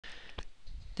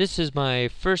This is my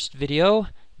first video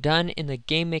done in the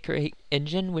Game Maker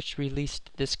engine, which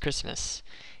released this Christmas.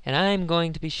 And I'm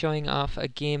going to be showing off a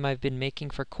game I've been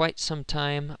making for quite some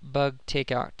time, Bug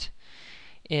Takeout.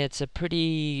 It's a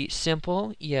pretty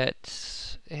simple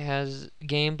yet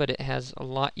game, but it has a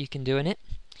lot you can do in it.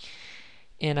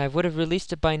 And I would have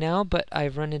released it by now, but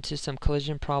I've run into some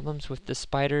collision problems with the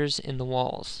spiders in the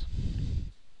walls.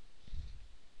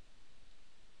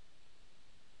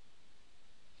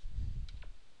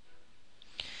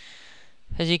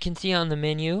 As you can see on the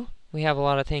menu, we have a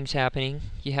lot of things happening.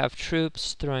 You have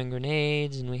troops throwing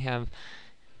grenades, and we have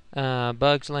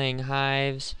bugs laying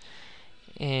hives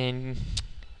and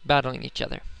battling each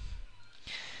other.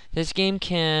 This game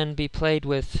can be played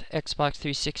with Xbox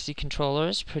 360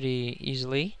 controllers pretty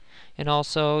easily, and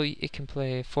also it can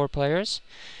play 4 players.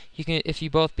 If you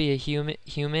both be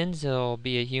humans, it'll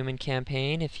be a human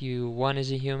campaign. If one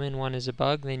is a human, one is a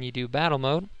bug, then you do battle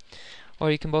mode.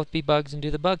 Or you can both be bugs and do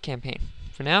the bug campaign.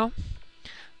 For now,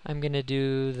 I'm going to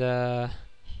do the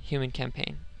human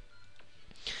campaign.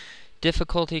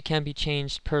 Difficulty can be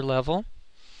changed per level.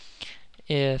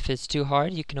 If it's too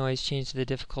hard, you can always change the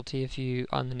difficulty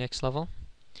on the next level.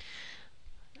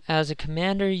 As a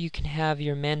commander, you can have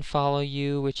your men follow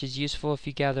you, which is useful if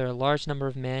you gather a large number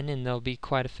of men, and they'll be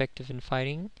quite effective in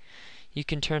fighting. You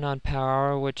can turn on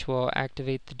power, which will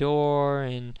activate the door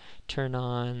and turn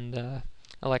on the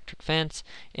electric fence,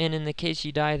 and in the case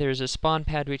you die, there's a spawn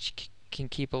pad which can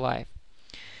keep alive.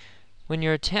 When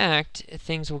you're attacked,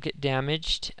 things will get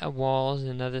damaged, walls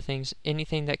and other things.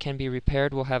 Anything that can be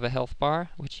repaired will have a health bar,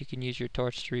 which you can use your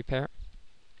torch to repair.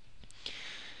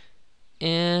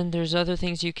 And there's other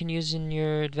things you can use in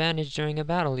your advantage during a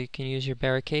battle. You can use your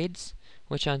barricades,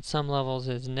 which on some levels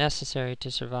is necessary to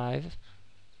survive.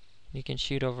 You can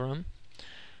shoot over them.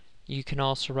 You can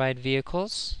also ride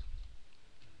vehicles.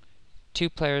 2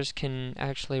 players can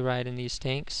actually ride in these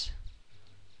tanks.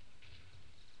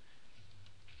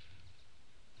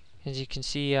 As you can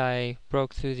see, I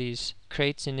broke through these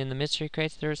crates, and in the mystery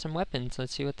crates there are some weapons.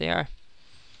 Let's see what they are.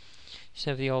 Just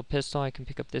have the old pistol. I can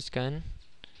pick up this gun.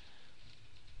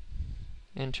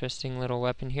 Interesting little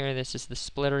weapon here. This is the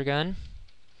splitter gun.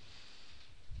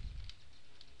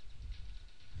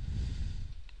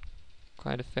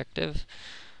 Quite effective.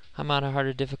 I'm on a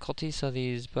harder difficulty, so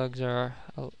these bugs are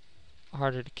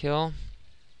harder to kill.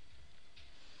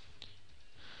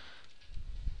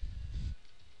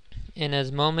 And as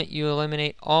moment you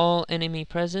eliminate all enemy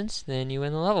presence, then you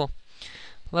win the level.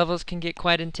 Levels can get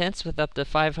quite intense with up to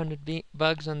 500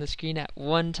 bugs on the screen at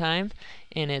one time,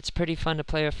 and it's pretty fun to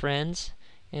play with friends.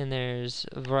 And there's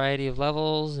a variety of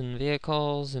levels and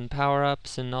vehicles and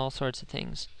power-ups and all sorts of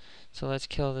things. So let's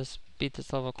beat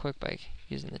this level quick by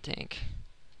using the tank.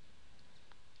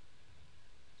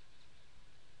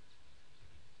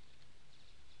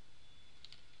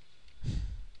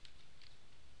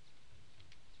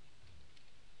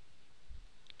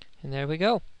 And there we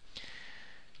go.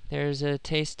 There's a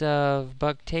taste of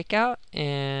Bug Takeout,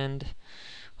 and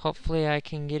hopefully I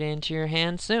can get into your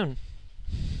hands soon.